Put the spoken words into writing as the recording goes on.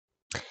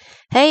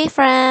Hey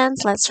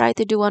friends, let's try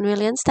to do 1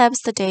 million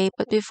steps today.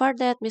 But before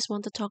that, Miss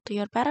want to talk to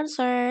your parents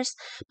first.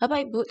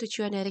 Bapak Ibu,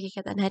 tujuan dari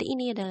kegiatan hari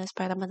ini adalah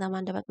supaya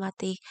teman-teman dapat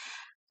melatih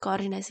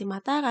koordinasi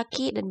mata,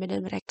 kaki, dan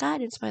badan mereka,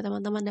 dan supaya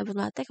teman-teman dapat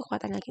melatih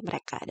kekuatan kaki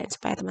mereka, dan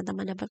supaya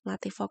teman-teman dapat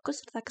melatih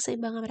fokus serta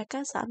keseimbangan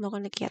mereka saat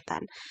melakukan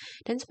kegiatan,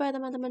 dan supaya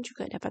teman-teman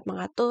juga dapat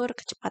mengatur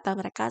kecepatan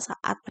mereka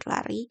saat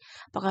berlari,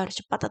 apakah harus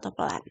cepat atau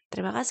pelan.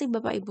 Terima kasih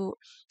Bapak Ibu.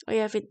 Oh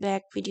ya,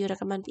 feedback video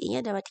rekaman PI-nya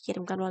dapat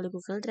dikirimkan melalui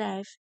Google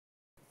Drive.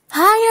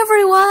 Hi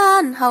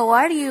everyone, how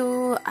are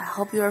you? I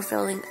hope you are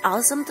feeling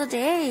awesome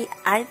today.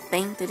 I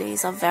think today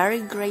is a very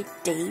great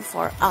day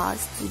for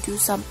us to do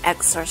some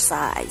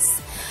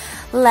exercise.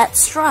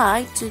 Let's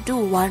try to do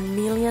 1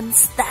 million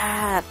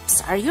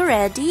steps. Are you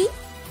ready?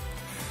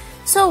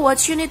 So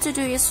what you need to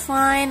do is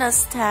find a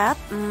step.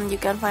 You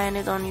can find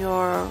it on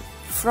your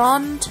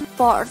front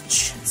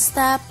porch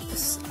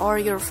steps or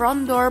your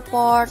front door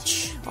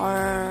porch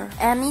or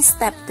any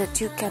step that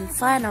you can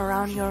find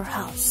around your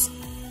house.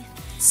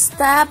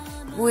 Step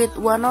with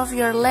one of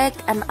your leg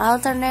and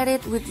alternate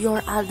it with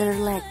your other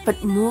leg,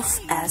 but move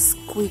as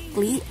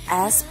quickly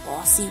as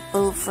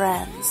possible,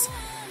 friends,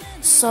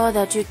 so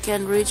that you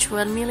can reach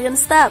 1 million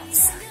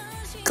steps.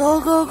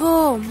 Go, go,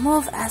 go!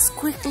 Move as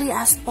quickly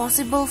as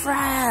possible,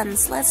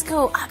 friends. Let's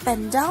go up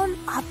and down,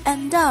 up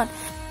and down.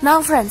 Now,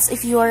 friends,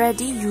 if you are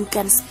ready, you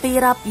can speed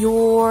up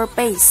your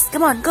pace.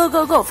 Come on, go,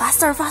 go, go!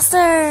 Faster,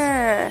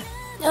 faster!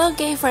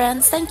 Okay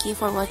friends, thank you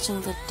for watching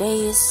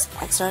today's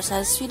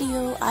exercise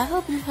video. I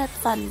hope you had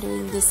fun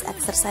doing this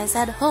exercise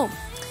at home.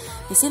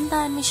 Miss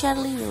Intan, Miss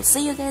Shirley, we'll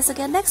see you guys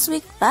again next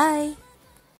week. Bye!